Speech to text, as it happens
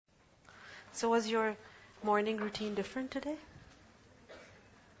So was your morning routine different today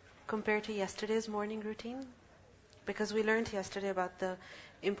compared to yesterday's morning routine? Because we learned yesterday about the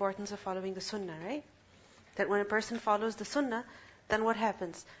importance of following the sunnah, right? That when a person follows the sunnah, then what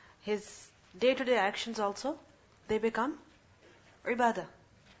happens? His day-to-day actions also, they become ibadah,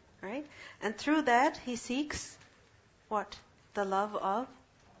 right? And through that, he seeks what? The love of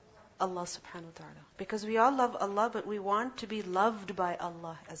Allah subhanahu wa ta'ala. Because we all love Allah, but we want to be loved by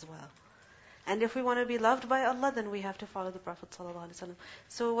Allah as well. And if we want to be loved by Allah, then we have to follow the Prophet sallallahu alaihi wasallam.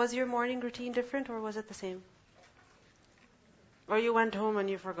 So was your morning routine different or was it the same? Or you went home and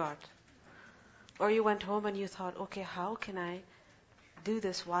you forgot? Or you went home and you thought, okay, how can I do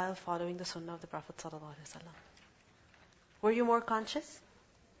this while following the sunnah of the Prophet sallallahu alaihi wasallam? Were you more conscious?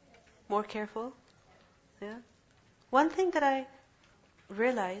 More careful? Yeah? One thing that I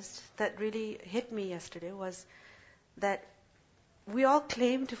realized that really hit me yesterday was that we all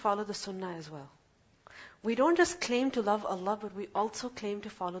claim to follow the sunnah as well. We don't just claim to love Allah, but we also claim to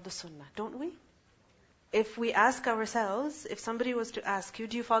follow the sunnah, don't we? If we ask ourselves, if somebody was to ask you,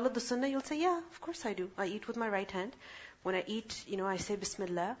 do you follow the sunnah? You'll say, yeah, of course I do. I eat with my right hand. When I eat, I say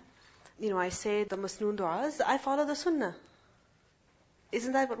Bismillah. I say the masnoon du'as. I follow the sunnah.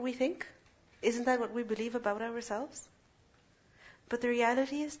 Isn't that what we think? Isn't that what we believe about ourselves? But the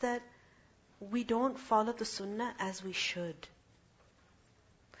reality is that we don't follow the sunnah as we should.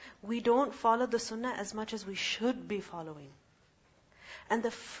 We don't follow the sunnah as much as we should be following. And the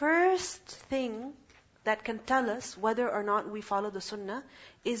first thing that can tell us whether or not we follow the sunnah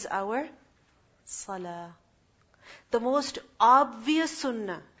is our salah. The most obvious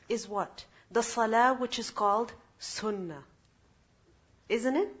sunnah is what? The salah which is called sunnah.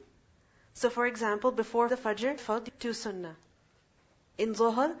 Isn't it? So for example, before the fajr, fard, 2 sunnah. In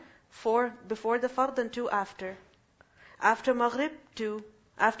zuhr, 4 before the fard and 2 after. After maghrib, 2.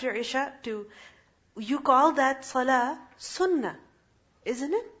 After isha, 2. You call that salah sunnah.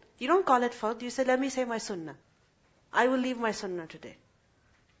 Isn't it? You don't call it fard. You say, let me say my sunnah. I will leave my sunnah today.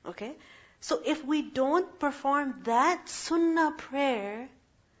 Okay? So if we don't perform that sunnah prayer,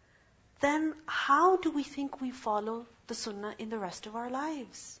 then how do we think we follow the sunnah in the rest of our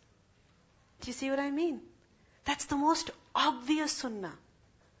lives? Do you see what I mean? That's the most obvious sunnah.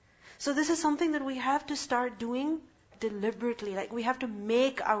 So this is something that we have to start doing deliberately. Like we have to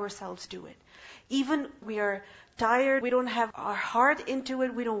make ourselves do it. Even we are tired, we don't have our heart into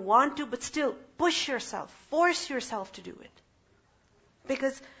it, we don't want to, but still push yourself, force yourself to do it.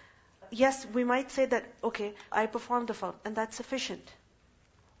 Because yes, we might say that, okay, I performed the fard and that's sufficient.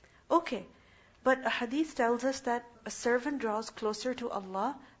 Okay, but a hadith tells us that a servant draws closer to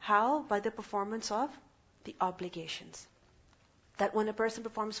Allah. How? By the performance of the obligations. That when a person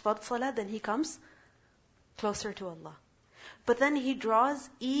performs fard salah, then he comes closer to Allah. But then he draws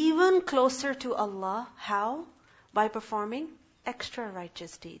even closer to Allah. How? By performing extra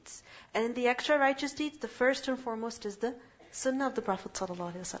righteous deeds. And in the extra righteous deeds, the first and foremost is the sunnah of the Prophet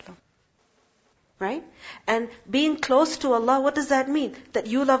ﷺ. Right? And being close to Allah, what does that mean? That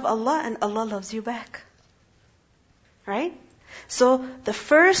you love Allah and Allah loves you back. Right? So the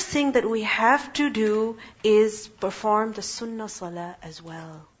first thing that we have to do is perform the sunnah salah as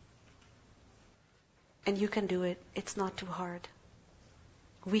well. And you can do it. It's not too hard.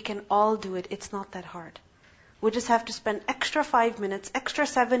 We can all do it. It's not that hard. We just have to spend extra 5 minutes, extra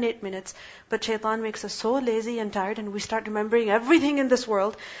 7, 8 minutes. But shaitan makes us so lazy and tired, and we start remembering everything in this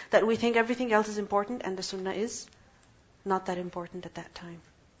world that we think everything else is important, and the sunnah is not that important at that time.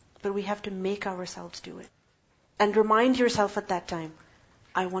 But we have to make ourselves do it. And remind yourself at that time,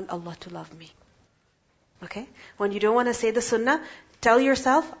 I want Allah to love me. Okay? When you don't want to say the sunnah, tell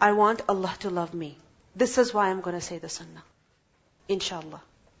yourself, I want Allah to love me. This is why I'm going to say the sunnah. Inshallah.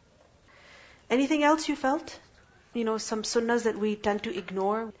 Anything else you felt? Some sunnahs that we tend to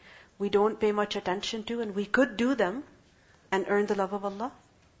ignore, we don't pay much attention to, and we could do them and earn the love of Allah.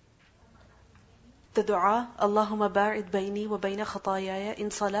 The dua, Allahumma ba'id bayni wa bayna khatayaya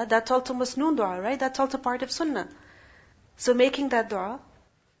in salah, that's also masnoon dua, right? That's also part of sunnah. So making that dua,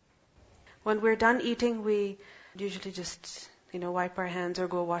 when we're done eating, we usually just, wipe our hands or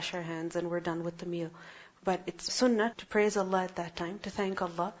go wash our hands and we're done with the meal. But it's sunnah to praise Allah at that time, to thank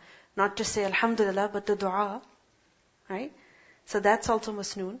Allah. Not to say alhamdulillah, but the dua. Right? So that's also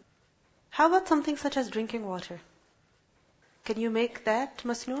masnoon. How about something such as drinking water? Can you make that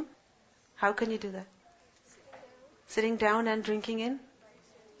masnoon? How can you do that? Sitting down and drinking in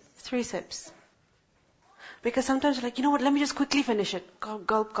 3 sips. Because sometimes you're like, you know what, let me just quickly finish it. Gulp,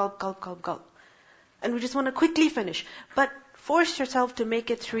 gulp, gulp, gulp, gulp, gulp. And we just want to quickly finish. But force yourself to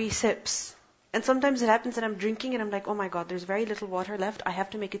make it 3 sips. And sometimes it happens that I'm drinking and I'm like, oh my God, there's very little water left. I have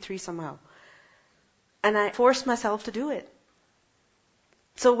to make it 3 somehow. And I force myself to do it.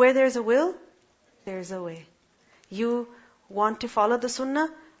 So where there's a will, there's a way. You want to follow the sunnah,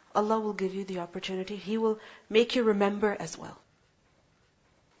 Allah will give you the opportunity. He will make you remember as well.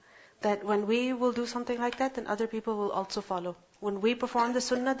 That when we will do something like that, then other people will also follow. When we perform the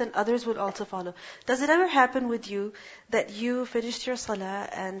sunnah, then others will also follow. Does it ever happen with you that you finished your salah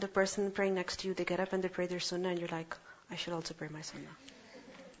and the person praying next to you, they get up and they pray their sunnah and you're like, I should also pray my sunnah?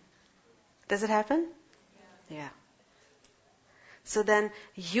 Does it happen? Yeah. So then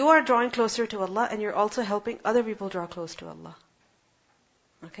you are drawing closer to Allah and you're also helping other people draw close to Allah.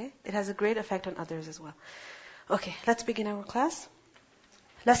 Okay? It has a great effect on others as well. Okay, let's begin our class.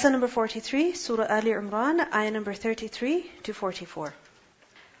 Lesson number 43, Surah Ali Imran, ayah number 33 to 44.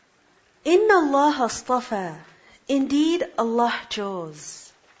 Inna Allah astafa. Indeed, Allah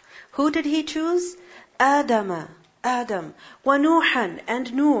chose. Who did He choose? Adam, wa Nuhan,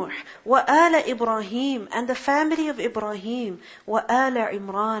 and Nuh, wa ala Ibrahim, and the family of Ibrahim, wa ala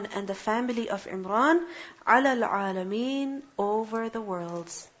Imran, and the family of Imran, ala al-alameen, over the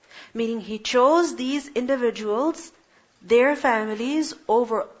worlds. Meaning He chose these individuals, their families,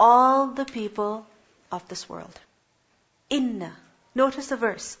 over all the people of this world. Inna. Notice the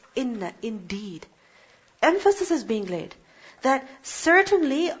verse. Inna, indeed. Emphasis is being laid that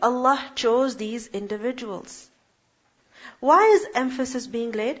certainly Allah chose these individuals. Why is emphasis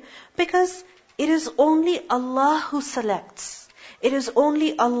being laid? Because it is only Allah who selects. It is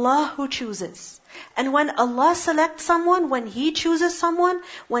only Allah who chooses. And when Allah selects someone, when He chooses someone,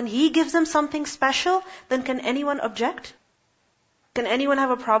 when He gives them something special, then can anyone object? Can anyone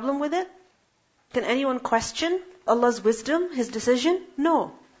have a problem with it? Can anyone question Allah's wisdom, His decision?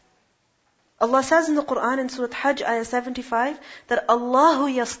 No. Allah says in the Quran in Surah Hajj, ayah 75, that Allahu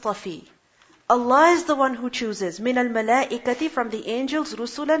yastafi. Allah is the one who chooses. Min al-malaikati, from the angels,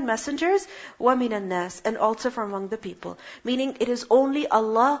 rusulan, messengers, wa min al-nas, and also from among the people. Meaning it is only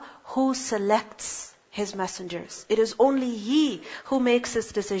Allah who selects His messengers. It is only He who makes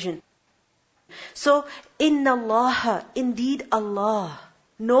this decision. So, inna Allah, indeed Allah.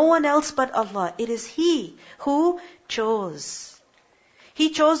 No one else but Allah. It is He who chose. He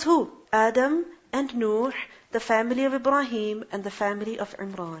chose who? Adam and Nuh, the family of Ibrahim and the family of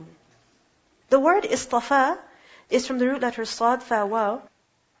Imran. The word istafa is from the root letters sad, fa, waw.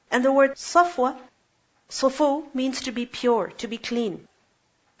 And the word safwa, sufu, means to be pure, to be clean.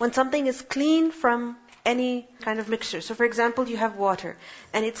 When something is clean from any kind of mixture. So for example, you have water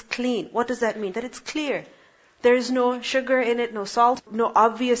and it's clean. What does that mean? That it's clear. There is no sugar in it, no salt, no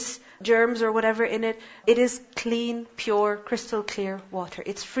obvious germs or whatever in it. It is clean, pure, crystal clear water.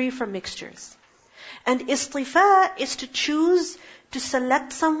 It's free from mixtures. And istifa is to choose, to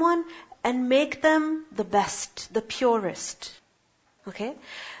select someone and make them the best, the purest. Okay?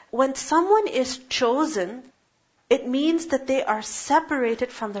 When someone is chosen, it means that they are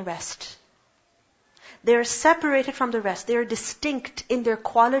separated from the rest. They are separated from the rest. They are distinct in their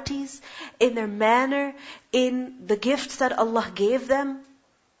qualities, in their manner, in the gifts that Allah gave them.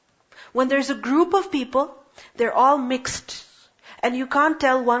 When there's a group of people, they're all mixed. And you can't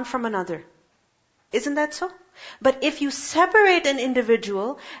tell one from another. Isn't that so? But if you separate an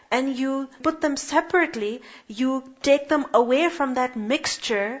individual and you put them separately, you take them away from that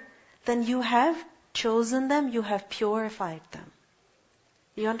mixture, then you have chosen them, you have purified them.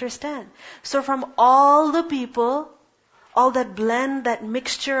 You understand? So from all the people, all that blend, that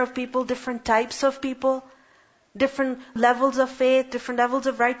mixture of people, different types of people, different levels of faith, different levels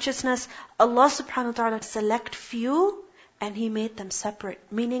of righteousness, Allah subhanahu wa ta'ala select few and He made them separate.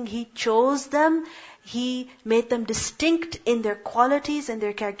 Meaning He chose them, He made them distinct in their qualities and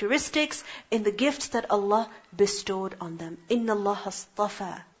their characteristics, in the gifts that Allah bestowed on them. Inna Allah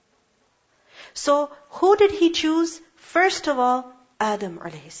astafa. So who did He choose? First of all, Adam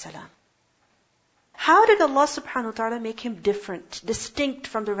alayhi salam. How did Allah subhanahu wa ta'ala make him different, distinct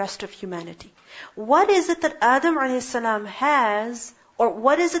from the rest of humanity? What is it that Adam alayhi salam has, or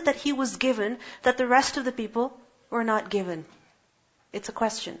what is it that he was given that the rest of the people were not given? It's a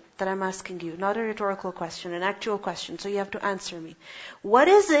question that I'm asking you, not a rhetorical question, an actual question, so you have to answer me. What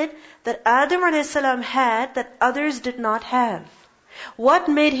is it that Adam alayhi salam had that others did not have? What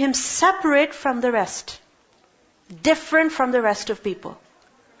made him separate from the rest? Different from the rest of people?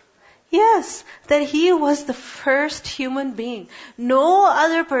 Yes, that he was the first human being. No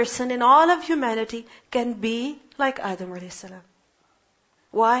other person in all of humanity can be like Adam alayhi salam.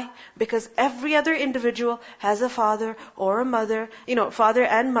 Why? Because every other individual has a father or a mother, father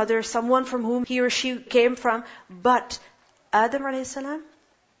and mother, someone from whom he or she came from. But Adam alayhi salam,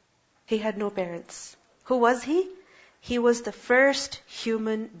 He had no parents. Who was he? He was the first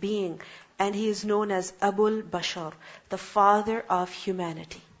human being. And he is known as Abul Bashar, the father of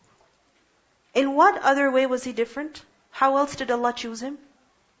humanity. In what other way was he different? How else did Allah choose him?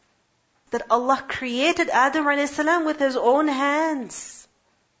 That Allah created Adam a.s. with His own hands.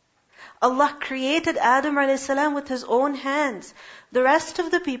 Allah created Adam a.s. with His own hands. The rest of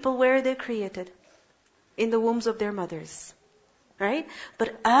the people, where are they created? In the wombs of their mothers. Right? But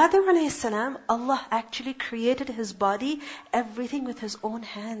Adam a.s., Allah actually created his body, everything with His own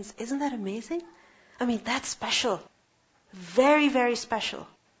hands. Isn't that amazing? I mean, that's special. Very, very special.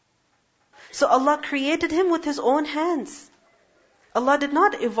 So Allah created him with His own hands. Allah did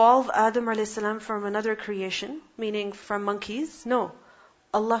not evolve Adam a.s. from another creation, meaning from monkeys. No.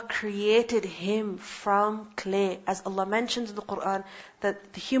 Allah created him from clay. As Allah mentions in the Quran,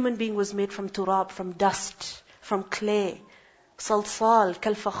 that the human being was made from turab, from dust, from clay. Salsal,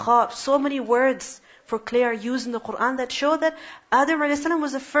 kalfakhar. So many words for clay are used in the Quran that show that Adam a.s.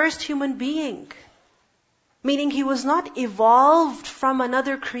 was the first human being. Meaning he was not evolved from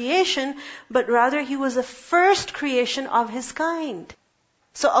another creation, but rather he was the first creation of his kind.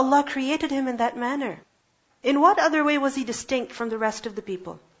 So Allah created him in that manner. In what other way was he distinct from the rest of the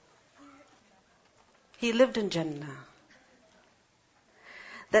people? He lived in Jannah.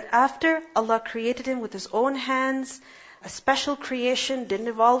 That after Allah created him with His own hands, a special creation, didn't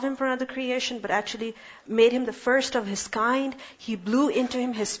evolve him from another creation, but actually made him the first of his kind. He blew into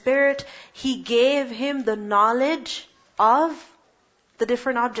him His spirit. He gave him the knowledge of the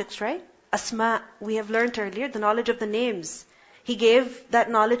different objects, right? Asma, we have learned earlier, the knowledge of the names. He gave that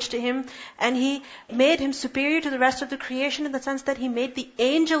knowledge to him, and He made him superior to the rest of the creation in the sense that He made the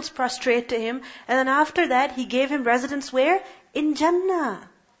angels prostrate to him. And then after that, He gave him residence where? In Jannah.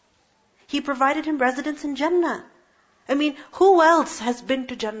 He provided him residence in Jannah. I mean, who else has been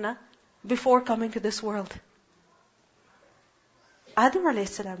to Jannah before coming to this world? Adam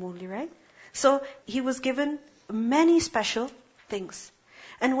a.s. only, right? So he was given many special things.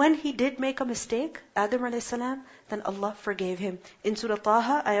 And when he did make a mistake, Adam a.s., then Allah forgave him. In Surah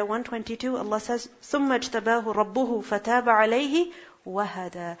Taha, ayah 122, Allah says, ثُمَّ اجْتَبَاهُ رَبُّهُ فَتَابَ عَلَيْهِ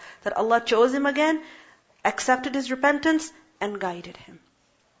وَهَدَى. That Allah chose him again, accepted his repentance, and guided him.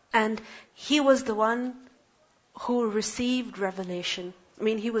 And he was the one who received revelation. I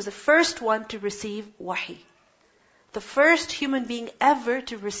mean, he was the first one to receive wahi. The first human being ever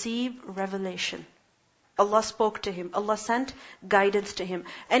to receive revelation. Allah spoke to him. Allah sent guidance to him.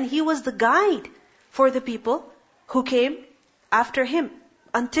 And he was the guide for the people who came after him.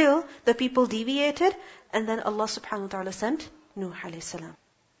 Until the people deviated. And then Allah subhanahu wa ta'ala sent Nuh alayhi salam.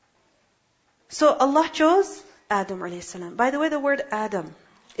 So Allah chose Adam alayhi salam. By the way, the word Adam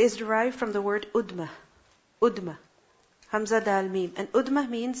is derived from the word udma. Udma. Hamza dal mim. And udma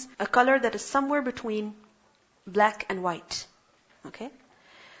means a color that is somewhere between black and white. Okay?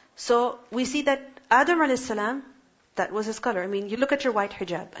 So we see that Adam alayhis salam, that was his color. I mean, you look at your white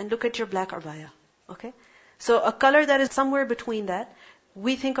hijab and look at your black abaya. Okay? So a color that is somewhere between that,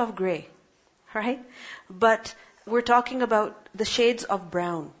 we think of gray. Right? But we're talking about the shades of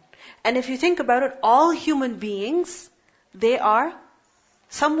brown. And if you think about it, all human beings, they are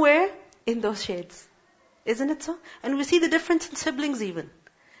somewhere in those shades. Isn't it so? And we see the difference in siblings even.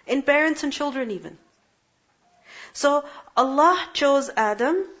 In parents and children even. So Allah chose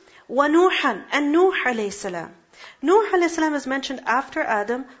Adam, wa Nuhan, and Nuh alayhi salam. Nuh alayhi salam is mentioned after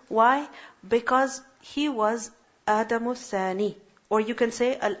Adam. Why? Because he was Adamu Thani. Or you can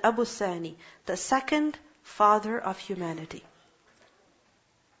say Al-Abu Thani, the second father of humanity.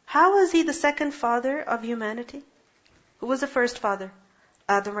 How was he the second father of humanity? Who was the first father?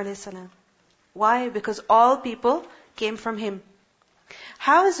 Adam alayhi salam. Why? Because all people came from him.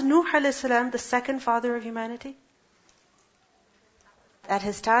 How is Nuh alayhi salam the second father of humanity? At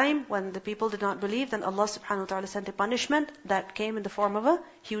his time, when the people did not believe, then Allah subhanahu wa ta'ala sent a punishment that came in the form of a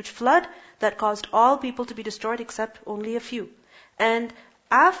huge flood that caused all people to be destroyed except only a few. And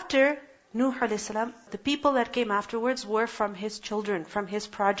after Nuh alayhi salam, the people that came afterwards were from his children, from his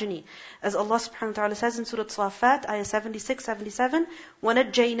progeny. As Allah subhanahu wa ta'ala says in Surah Safat, ayah 76, 77,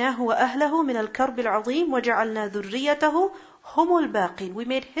 وَنَجَّيْنَاهُ وَأَهْلَهُ مِنَ الْكَرْبِ الْعَظِيمِ وَجَعَلْنَا ذُرِّيَّتَهُ هُمُ الْبَاقِينَ. We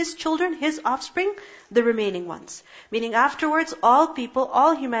made his children, his offspring, the remaining ones. Meaning afterwards, all people,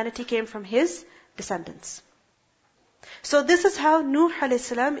 all humanity came from his descendants. So this is how Nuh alayhi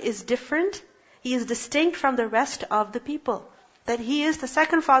salam is different. He is distinct from the rest of the people. That he is the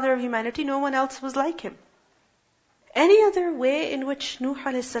second father of humanity, no one else was like him. Any other way in which Nuh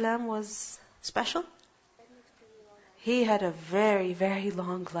alayhi salam was special? He had a very, very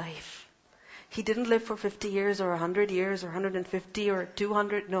long life. He didn't live for 50 years or 100 years or 150 or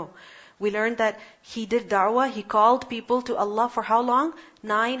 200, no. We learned that he did da'wah, he called people to Allah for how long?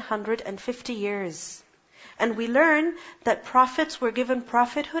 950 years. And we learn that prophets were given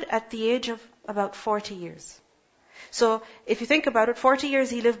prophethood at the age of about 40 years. So, if you think about it, 40 years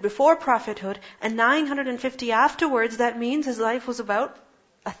he lived before prophethood, and 950 afterwards, that means his life was about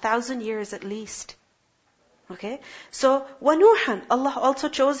 1,000 years at least. Okay? So, وَنُوحًا, Allah also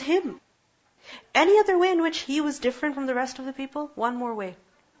chose him. Any other way in which he was different from the rest of the people? One more way.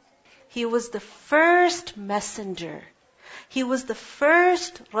 He was the first messenger. He was the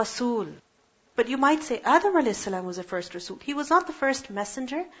first Rasul. But you might say, Adam a.s. was the first Rasul. He was not the first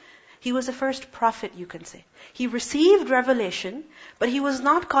messenger. He was the first prophet, you can say. He received revelation, but he was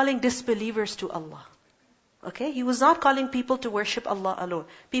not calling disbelievers to Allah. Okay? He was not calling people to worship Allah alone.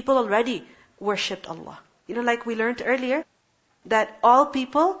 People already worshipped Allah. Like we learned earlier, that all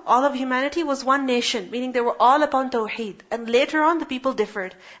people, all of humanity was one nation, meaning they were all upon Tawheed. And later on, the people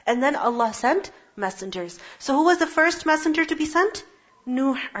differed. And then Allah sent messengers. So who was the first messenger to be sent?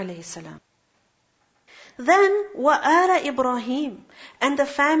 Nuh alayhi salam. Then, وَآلَ Ibrahim, and the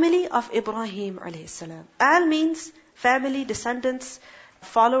family of Ibrahim alayhi salam. Al means family, descendants,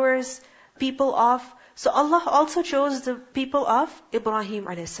 followers, people of. So Allah also chose the people of Ibrahim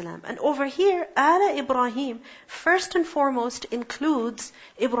alayhi salam. And over here, Ala Ibrahim, first and foremost, includes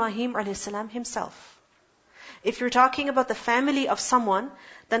Ibrahim alayhi salam himself. If you're talking about the family of someone,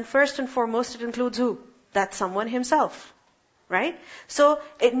 then first and foremost it includes who? That someone himself. Right? So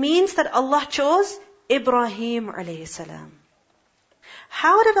it means that Allah chose Ibrahim alayhi salam.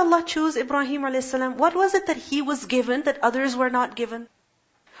 How did Allah choose Ibrahim alayhi salam? What was it that he was given that others were not given?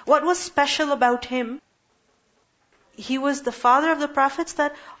 What was special about him? He was the father of the prophets,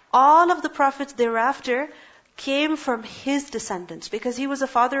 that all of the prophets thereafter came from his descendants. Because he was the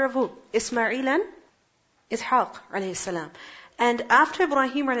father of who? Ismail and Ishaq alayhi salam. And after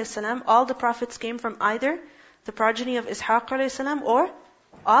Ibrahim alayhi salam, all the prophets came from either the progeny of Ishaq alayhi salam or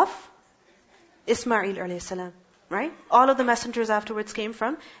of Ismail alayhi salam. Right? All of the messengers afterwards came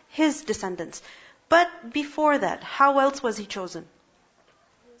from his descendants. But before that, how else was he chosen?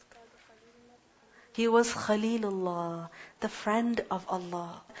 He was Khalilullah, the friend of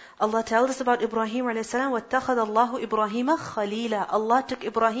Allah. Allah tells us about Ibrahim a.s. وَاتَّخَذَ اللَّهُ إِبْرَاهِيمَ خَلِيلًا. Allah took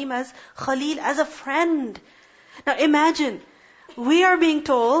Ibrahim as Khalil, as a friend. Now imagine, we are being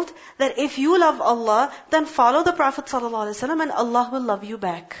told that if you love Allah, then follow the Prophet ﷺ and Allah will love you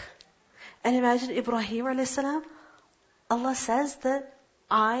back. And imagine Ibrahim a.s. Allah says that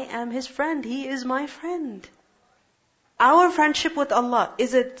I am his friend. He is my friend. Our friendship with Allah,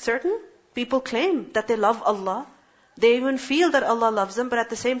 is it certain? People claim that they love Allah. They even feel that Allah loves them, but at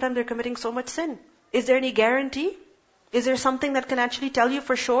the same time they're committing so much sin. Is there any guarantee? Is there something that can actually tell you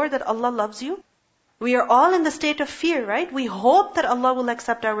for sure that Allah loves you? We are all in the state of fear, right? We hope that Allah will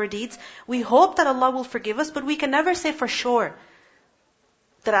accept our deeds. We hope that Allah will forgive us, but we can never say for sure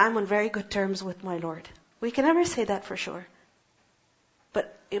that I'm on very good terms with my Lord. We can never say that for sure.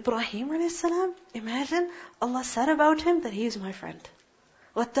 But Ibrahim a.s., imagine Allah said about him that he is my friend.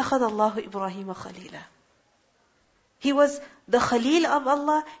 وَاتَّخَذَ اللَّهُ إِبْرَاهِيمَ خَلِيلًا. He was the Khalil of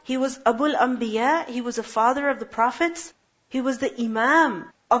Allah. He was Abul Anbiya. He was the father of the prophets. He was the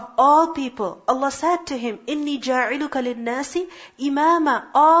Imam of all people. Allah said to him, إِنِّي جَاعِلُكَ لِلنَّاسِ إِمَامًا.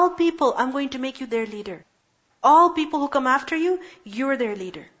 All people, I'm going to make you their leader. All people who come after you, you're their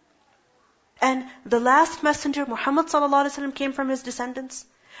leader. And the last messenger, Muhammad ﷺ, came from his descendants.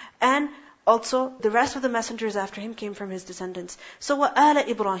 And also, the rest of the messengers after him came from his descendants. So, وَآلَ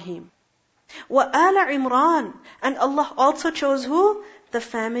Ibrahim. وَآلَ Imran. And Allah also chose who? The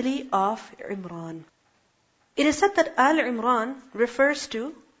family of Imran. It is said that Al Imran refers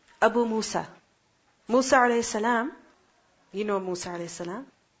to Abu Musa. Musa alayhi salam, you know Musa alayhi salam,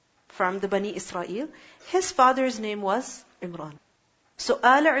 from the Bani Israel. His father's name was Imran. So,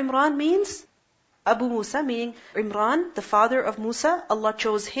 Al Imran means Abu Musa, meaning Imran, the father of Musa. Allah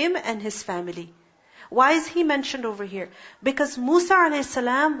chose him and his family. Why is he mentioned over here? Because Musa a.s.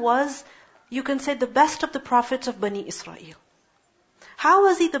 was, you can say, the best of the prophets of Bani Israel. How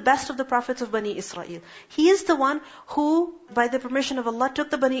was he the best of the prophets of Bani Israel? He is the one who, by the permission of Allah,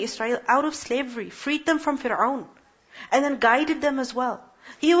 took the Bani Israel out of slavery, freed them from Fir'aun, and then guided them as well.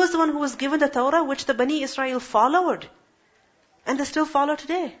 He was the one who was given the Torah, which the Bani Israel followed. And they still follow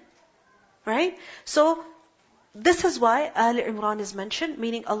today. Right? So, this is why Al Imran is mentioned,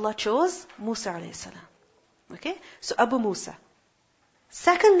 meaning Allah chose Musa alayhi salam. Okay? So, Abu Musa.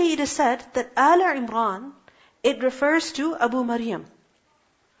 Secondly, it is said that Al Imran, it refers to Abu Maryam.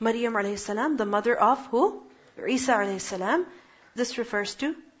 Maryam alayhi salam, the mother of who? Isa alayhi salam. This refers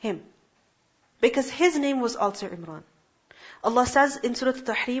to him. Because his name was also Imran. Allah says in Surah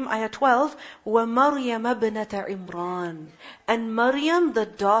At-Tahrim, ayah 12, وَمَرْيَمَ ابْنَةَ عِمْرَانَ. And Maryam, the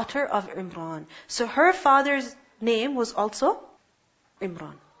daughter of Imran. So her father's name was also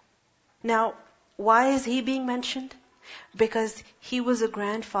Imran. Now, why is he being mentioned? Because he was a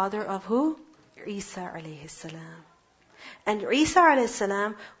grandfather of who? Isa alayhi salam. And Isa alayhi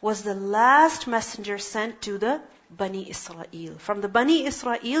salam was the last messenger sent to the Bani Israel. From the Bani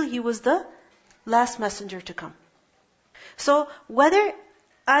Israel, he was the last messenger to come. So whether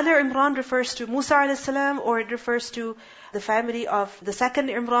Al Imran refers to Musa alayhi salam or it refers to the family of the second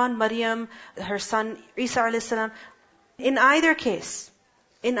Imran, Maryam, her son Isa alayhi salam, in either case,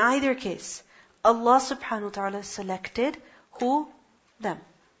 Allah subhanahu wa ta'ala selected who? Them.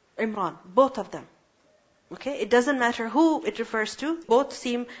 Imran. Both of them. Okay? It doesn't matter who it refers to. Both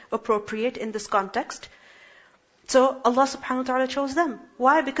seem appropriate in this context. So Allah subhanahu wa ta'ala chose them.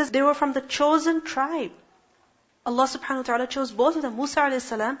 Why? Because they were from the chosen tribe. Allah subhanahu wa ta'ala chose both of them. Musa alayhi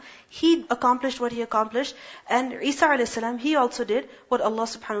salam, he accomplished what he accomplished. And Isa alayhi salam, he also did what Allah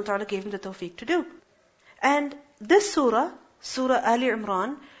subhanahu wa ta'ala gave him the tawfiq to do. And this surah, Surah Ali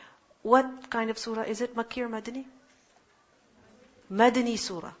Imran, what kind of surah is it? Makki or Madani? Madani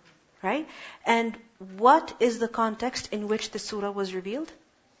surah. Right? And what is the context in which the surah was revealed?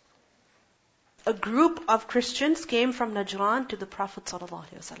 A group of Christians came from Najran to the Prophet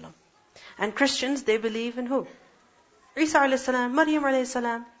ﷺ. And Christians, they believe in who? Isa alayhi salam, Maryam alayhi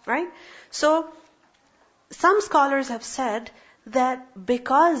salam, right? So, some scholars have said that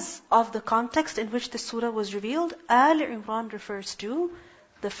because of the context in which the surah was revealed, Al Imran refers to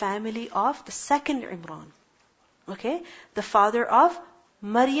the family of the second Imran. Okay? The father of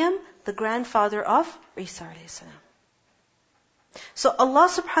Maryam, the grandfather of Isa alayhi salam. So Allah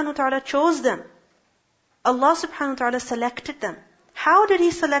subhanahu wa ta'ala chose them. Allah subhanahu wa ta'ala selected them. How did He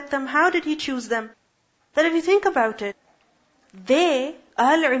select them? How did He choose them? That if you think about it,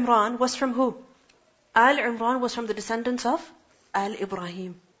 Al Imran was from who? Al Imran was from the descendants of Al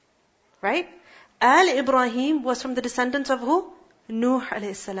Ibrahim. Right? Al Ibrahim was from the descendants of who? Nuh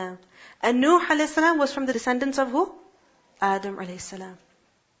alayhi salam. And Nuh alayhi salam was from the descendants of who? Adam alayhi salam.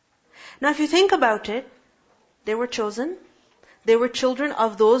 Now if you think about it, they were chosen. They were children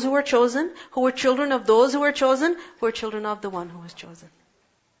of those who were chosen, who were children of those who were chosen, who were children of the one who was chosen.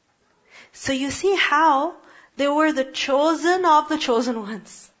 So you see how they were the chosen of the chosen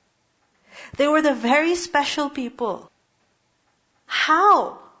ones. They were the very special people.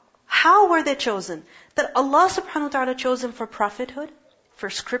 How? How were they chosen? That Allah subhanahu wa ta'ala chose them for prophethood, for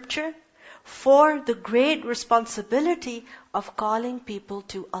scripture, for the great responsibility of calling people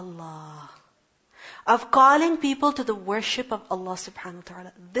to Allah. Of calling people to the worship of Allah subhanahu wa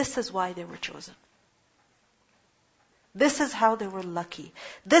ta'ala. This is why they were chosen. This is how they were lucky.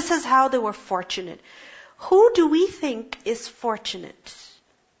 This is how they were fortunate. Who do we think is fortunate?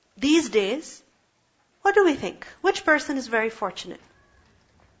 These days, what do we think? Which person is very fortunate?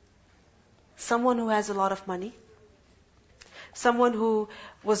 Someone who has a lot of money. Someone who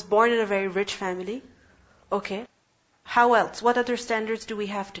was born in a very rich family. Okay. How else? What other standards do we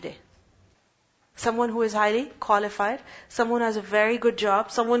have today? Someone who is highly qualified. Someone who has a very good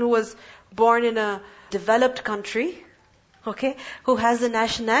job. Someone who was born in a developed country. Okay. Who has the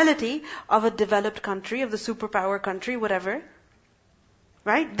nationality of a developed country, of the superpower country, whatever.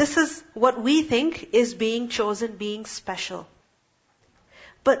 Right? This is what we think is being chosen, being special.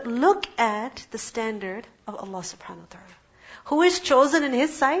 But look at the standard of Allah subhanahu wa ta'ala. Who is chosen in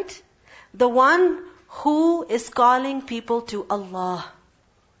His sight? The one who is calling people to Allah.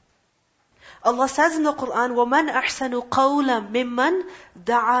 Allah says in the Quran, وَمَنْ أَحْسَنُ قَوْلًا مِمَّنْ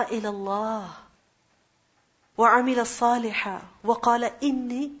دَعَا إِلَى اللَّهِ وَعَمِلَ صَالِحًا وَقَالَ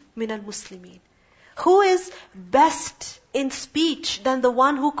إِنِّي مِنَ الْمُسْلِمِينَ. Who is best in speech than the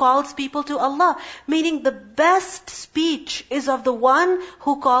one who calls people to Allah? Meaning the best speech is of the one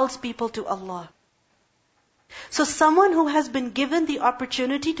who calls people to Allah. So someone who has been given the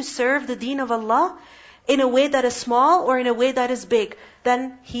opportunity to serve the deen of Allah in a way that is small or in a way that is big,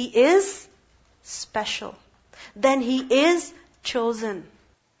 then he is special. Then he is chosen.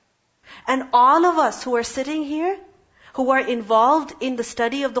 And all of us who are sitting here, who are involved in the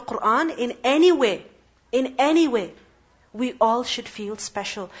study of the Quran in any way, we all should feel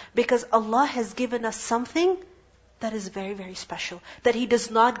special. Because Allah has given us something that is very, very special. That He does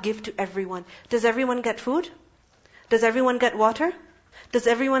not give to everyone. Does everyone get food? Does everyone get water? Does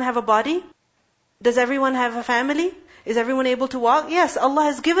everyone have a body? Does everyone have a family? Is everyone able to walk? Yes, Allah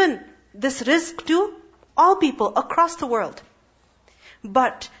has given this rizq to all people across the world.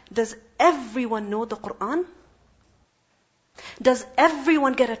 But does everyone know the Quran? Does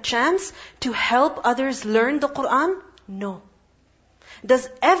everyone get a chance to help others learn the Quran? No. Does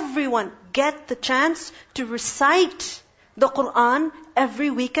everyone get the chance to recite the Quran every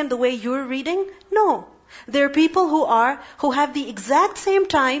weekend the way you're reading? No. There are people who have the exact same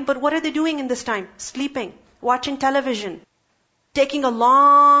time, but what are they doing in this time? Sleeping, watching television, taking a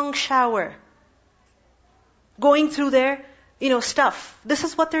long shower, going through their, stuff. This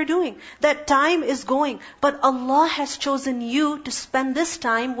is what they're doing. That time is going. But Allah has chosen you to spend this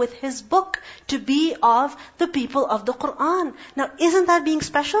time with His book, to be of the people of the Quran. Now, isn't that being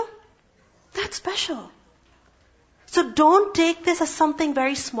special? That's special. So don't take this as something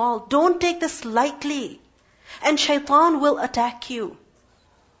very small. Don't take this lightly. And shaitan will attack you,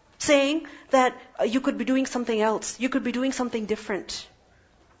 saying that you could be doing something else. You could be doing something different.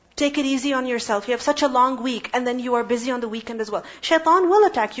 Take it easy on yourself. You have such a long week and then you are busy on the weekend as well. Shaitan will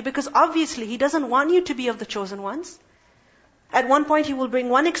attack you because obviously he doesn't want you to be of the chosen ones. At one point he will bring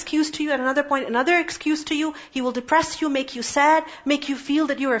one excuse to you, at another point another excuse to you. He will depress you, make you sad, make you feel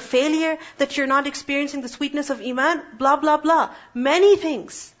that you're a failure, that you're not experiencing the sweetness of Iman, blah, blah, blah. Many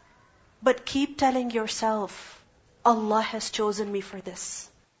things. But keep telling yourself, Allah has chosen me for this.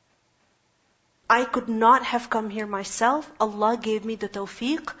 I could not have come here myself. Allah gave me the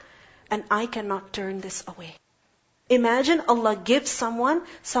tawfiq and I cannot turn this away. Imagine Allah gives someone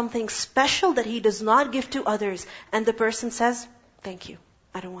something special that He does not give to others. And the person says, thank you,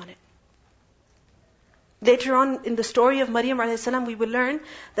 I don't want it. Later on in the story of Maryam a.s., we will learn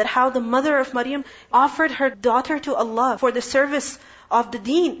that how the mother of Maryam offered her daughter to Allah for the service of the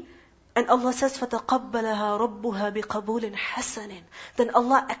deen. And Allah says, فَتَقَبَّلَهَا رَبُّهَا بِقَبُولٍ حَسَنٍ. Then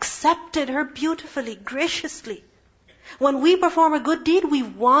Allah accepted her beautifully, graciously. When we perform a good deed, we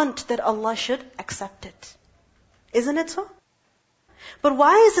want that Allah should accept it. Isn't it so? But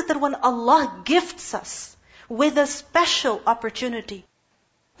why is it that when Allah gifts us with a special opportunity,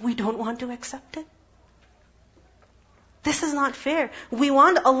 we don't want to accept it? This is not fair. We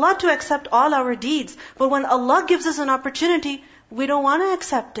want Allah to accept all our deeds, but when Allah gives us an opportunity, we don't want to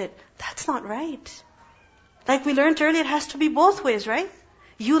accept it. That's not right. Like we learned earlier, it has to be both ways, right?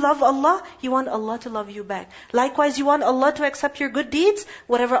 You love Allah, you want Allah to love you back. Likewise, you want Allah to accept your good deeds.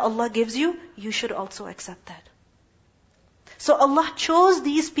 Whatever Allah gives you, you should also accept that. So Allah chose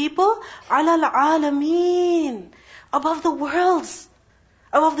these people, alal alameen, above the worlds,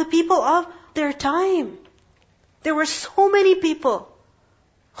 above the people of their time. There were so many people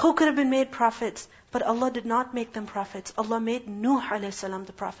who could have been made prophets, but Allah did not make them prophets. Allah made Nuh a.s.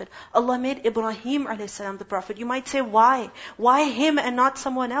 the prophet. Allah made Ibrahim a.s. the prophet. You might say, why? Why him and not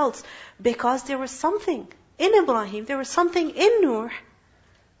someone else? Because there was something in Ibrahim, there was something in Nuh,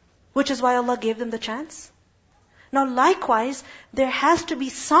 which is why Allah gave them the chance. Now likewise, there has to be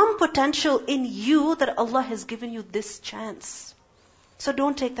some potential in you that Allah has given you this chance. So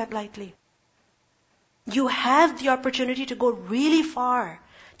don't take that lightly. You have the opportunity to go really far,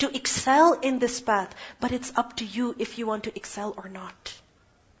 to excel in this path, but it's up to you if you want to excel or not.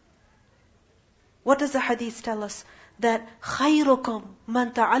 What does the hadith tell us? That خَيْرُكُمْ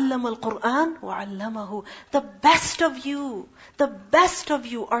مَنْ تَعَلَّمَ الْقُرْآنَ وَعَلَّمَهُ. The best of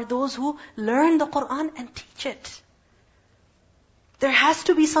you are those who learn the Qur'an and teach it. There has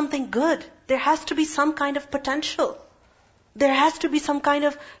to be something good. There has to be some kind of potential. There has to be some kind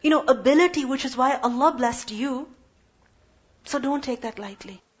of, ability, which is why Allah blessed you. So don't take that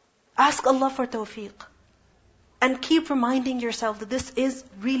lightly. Ask Allah for tawfiq. And keep reminding yourself that this is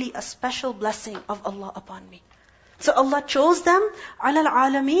really a special blessing of Allah upon me. So Allah chose them, alal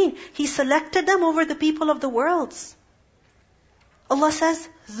alameen. He selected them over the people of the worlds. Allah says,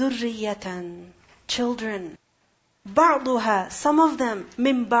 ذُرِّيَّةً, children. بَعْضُهَا, some of them,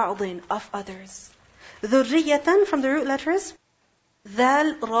 مِن بَعْضٍ, of others. ذُرِّيَّةً, from the root letters,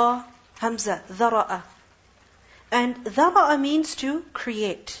 ذَال, را, hamza, ذَرَأَ. And ذَرَأَ means to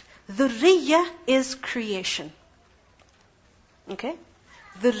create. ذُرِّيَّة is creation. Okay?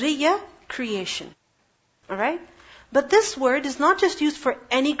 ذُرِّيَّة, creation. Alright? But this word is not just used for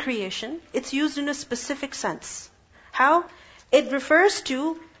any creation, it's used in a specific sense. How? It refers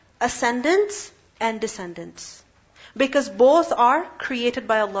to ascendants and descendants. Because both are created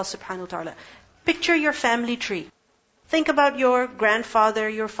by Allah subhanahu wa ta'ala. Picture your family tree. Think about your grandfather,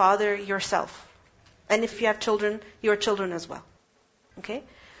 your father, yourself. And if you have children, your children as well. Okay?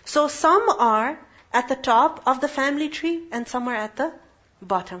 So some are at the top of the family tree and some are at the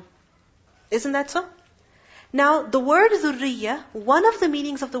bottom. Isn't that so? Now, the word dhurriya, one of the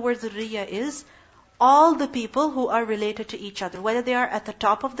meanings of the word dhurriya is all the people who are related to each other, whether they are at the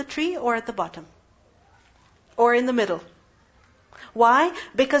top of the tree or at the bottom, or in the middle. Why?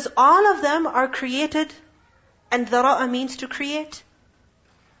 Because all of them are created, and dhara'a means to create.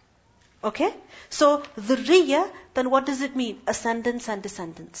 Okay? So, dhurriya, then what does it mean? Ascendants and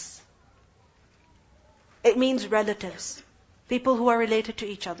descendants. It means relatives. People who are related to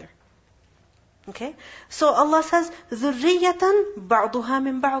each other. Okay? So Allah says, ذُرِّيَّةً بَعْضُهَا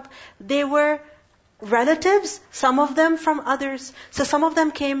مِنْ بَعْضٍ. They were relatives, some of them from others. So some of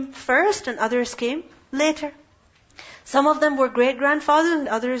them came first and others came later. Some of them were great-grandfathers and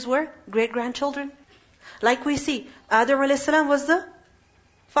others were great-grandchildren. Like we see, Adam a.s. was the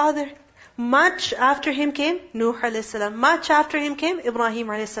father. Much after him came Nuh a.s. Much after him came Ibrahim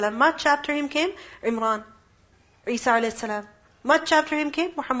a.s. Much after him came Imran, Isa a.s. Much after him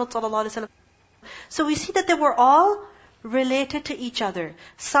came Muhammad sallallahu alaihi wasallam. So we see that they were all related to each other.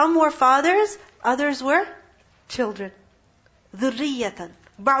 Some were fathers, others were children. ذُرِّيَّةً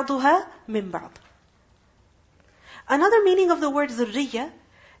بَعْضُهَا مِنْ بَعْضٍ. Another meaning of the word ذُرِّيَّة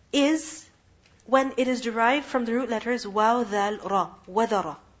is when it is derived from the root letters waw, dhal, ra,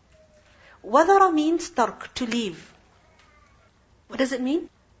 wadara. Wadara means tark, to leave. What does it mean?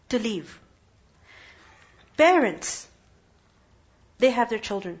 To leave. Parents, they have their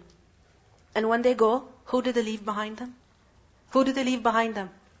children. And when they go, who do they leave behind them? Who do they leave behind them?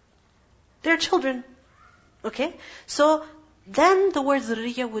 Their children. Okay? So, then the word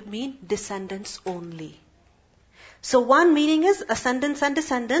zurriya would mean descendants only. So one meaning is ascendants and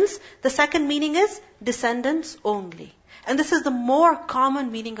descendants. The second meaning is descendants only. And this is the more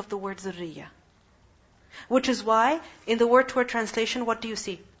common meaning of the word zurriya. Which is why, in the word-to-word translation, what do you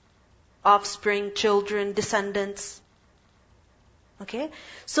see? Offspring, children, descendants. Okay?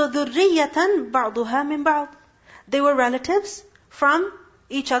 So, ذُرِّيَّةً بَعْضُهَا مِنْ بَعْضٍ. They were relatives from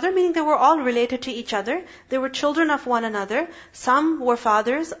each other, meaning they were all related to each other. They were children of one another. Some were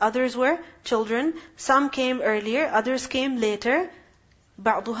fathers, others were children. Some came earlier, others came later.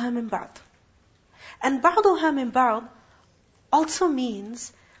 بَعْضُهَا مِنْ بَعْضٍ. And بَعْضُهَا مِنْ بَعْضٍ also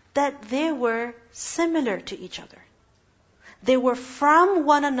means that they were similar to each other. They were from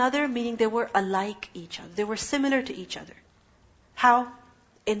one another, meaning they were alike each other. They were similar to each other. How?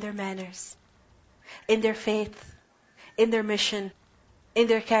 In their manners, in their faith, in their mission, in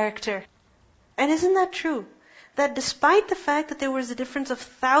their character. And isn't that true? That despite the fact that there was a difference of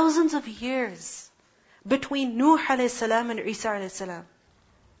thousands of years between Nuh a.s. and Isa a.s.,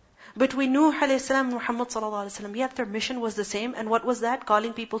 between Nuh a.s. and Muhammad sallallahu alaihi wasallam, yet their mission was the same. And what was that?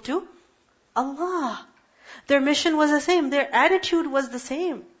 Calling people to Allah. Their mission was the same. Their attitude was the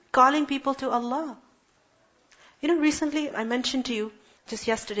same. Calling people to Allah. You know, recently I mentioned to you, just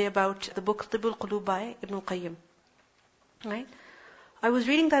yesterday, about the book Tibbul Qulub by Ibn al-Qayyim. Right? I was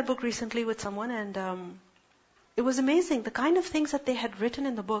reading that book recently with someone, and it was amazing. The kind of things that they had written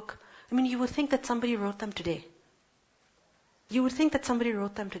in the book. I mean, you would think that somebody wrote them today. You would think that somebody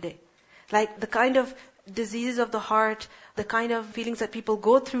wrote them today. Like the kind of diseases of the heart, the kind of feelings that people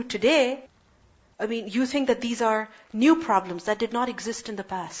go through today. I mean, you think that these are new problems that did not exist in the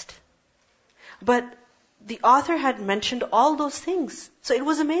past. But the author had mentioned all those things. So it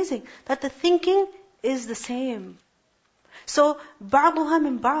was amazing that the thinking is the same. So, بَعْضُهَا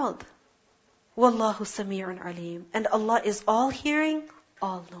مِنْ بَعْضٍ. وَاللَّهُ سَمِيعٌ عَلِيمٌ. And Allah is all hearing,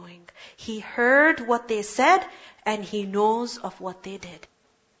 all knowing. He heard what they said and He knows of what they did.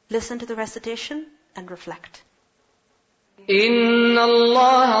 Listen to the recitation and reflect. إِنَّ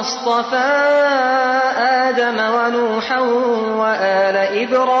اللَّهَ اصْطَفَى آدَمَ وَنُوحًا وَآلَ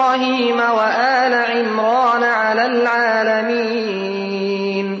إِبْرَاهِيمَ وَآلَ عِمْرَانَ عَلَى الْعَالَمِينَ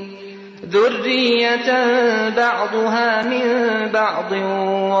ذُرِّيَّةً بَعْضُهَا مِنْ بَعْضٍ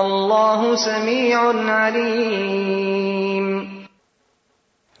وَاللَّهُ سَمِيعٌ عَلِيمٌ.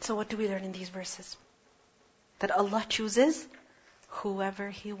 So what do we learn in these verses? That Allah chooses whoever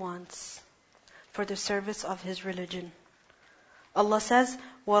He wants for the service of His religion. Allah says,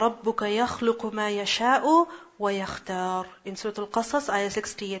 وَرَبُّكَ يَخْلُقُ مَا يَشَاءُ وَيَخْتَارُ. In Surah Al-Qasas, ayah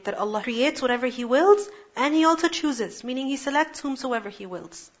 68, that Allah creates whatever He wills, and He also chooses, meaning He selects whomsoever He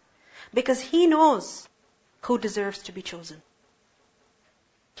wills. Because He knows who deserves to be chosen.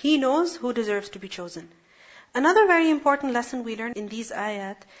 He knows who deserves to be chosen. Another very important lesson we learn in these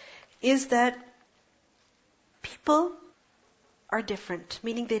ayat is that people are different,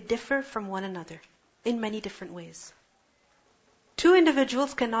 meaning they differ from one another in many different ways. Two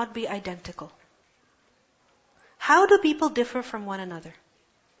individuals cannot be identical. How do people differ from one another?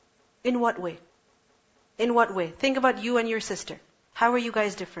 In what way? In what way? Think about you and your sister. How are you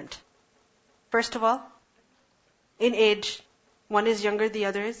guys different? First of all, in age. One is younger, the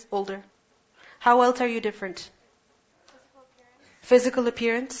other is older. How else are you different? Physical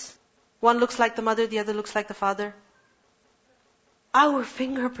appearance. One looks like the mother, the other looks like the father. Our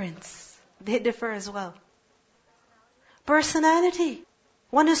fingerprints, they differ as well. Personality.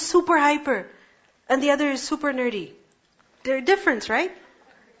 One is super hyper, and the other is super nerdy. They're different, right?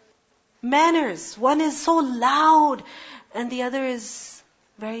 Manners. One is so loud, and the other is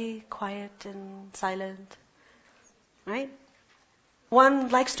very quiet and silent. Right? One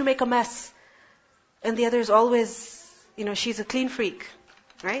likes to make a mess, and the other is always, she's a clean freak.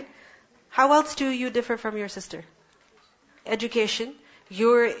 Right? How else do you differ from your sister? Education.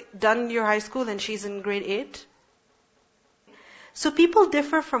 You're done your high school and she's in grade 8. So people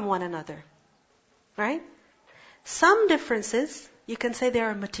differ from one another. Right? Some differences, you can say they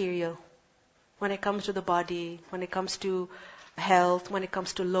are material. When it comes to the body, when it comes to health, when it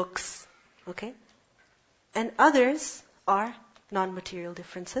comes to looks. Okay? And others are non-material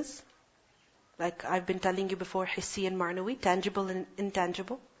differences. Like I've been telling you before, hissi and ma'nawi, tangible and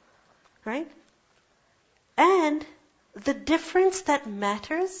intangible. Right? And the difference that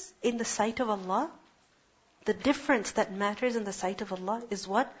matters in the sight of Allah, the difference that matters in the sight of Allah is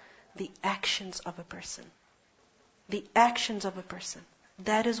what? The actions of a person. The actions of a person.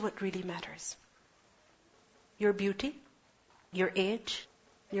 That is what really matters. Your beauty, your age,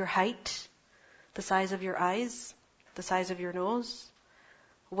 your height, the size of your eyes, the size of your nose,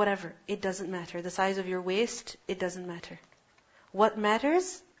 whatever, it doesn't matter. The size of your waist, it doesn't matter. What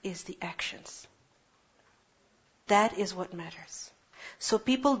matters is the actions. That is what matters. So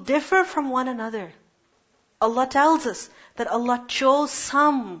people differ from one another. Allah tells us that Allah chose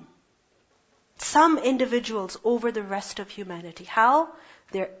some individuals over the rest of humanity. How?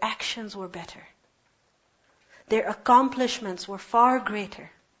 Their actions were better. Their accomplishments were far greater.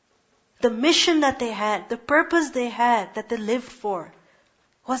 The mission that they had, the purpose they had, that they lived for,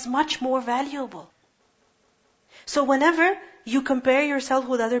 was much more valuable. So whenever you compare yourself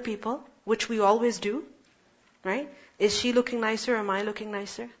with other people, which we always do, right? Is she looking nicer? Am I looking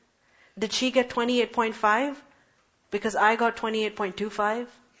nicer? Did she get 28.5 because I got 28.25?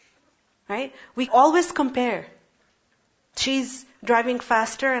 Right? We always compare. She's driving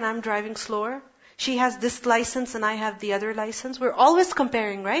faster and I'm driving slower. She has this license and I have the other license. We're always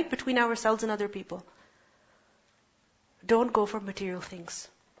comparing, right? Between ourselves and other people. Don't go for material things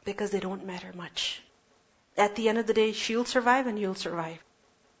because they don't matter much. At the end of the day, she'll survive and you'll survive.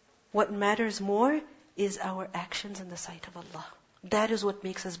 What matters more is our actions in the sight of Allah. That is what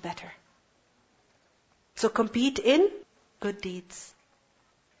makes us better. So compete in good deeds.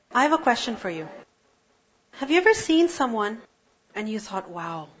 I have a question for you. Have you ever seen someone and you thought,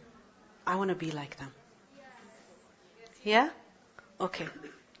 wow, I want to be like them? Yeah? Okay.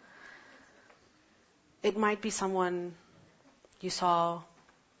 It might be someone you saw,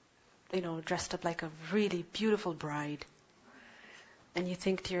 dressed up like a really beautiful bride. And you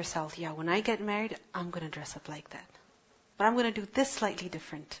think to yourself, yeah, when I get married, I'm going to dress up like that. But I'm going to do this slightly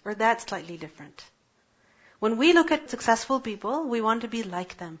different, or that slightly different. When we look at successful people, we want to be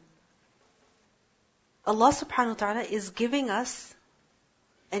like them. Allah subhanahu wa ta'ala is giving us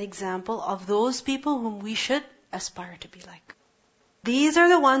an example of those people whom we should aspire to be like. These are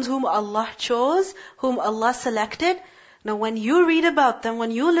the ones whom Allah chose, whom Allah selected. Now when you read about them,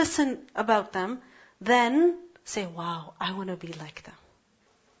 when you listen about them, then say, wow, I want to be like them.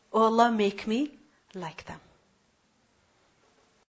 Oh Allah, make me like them.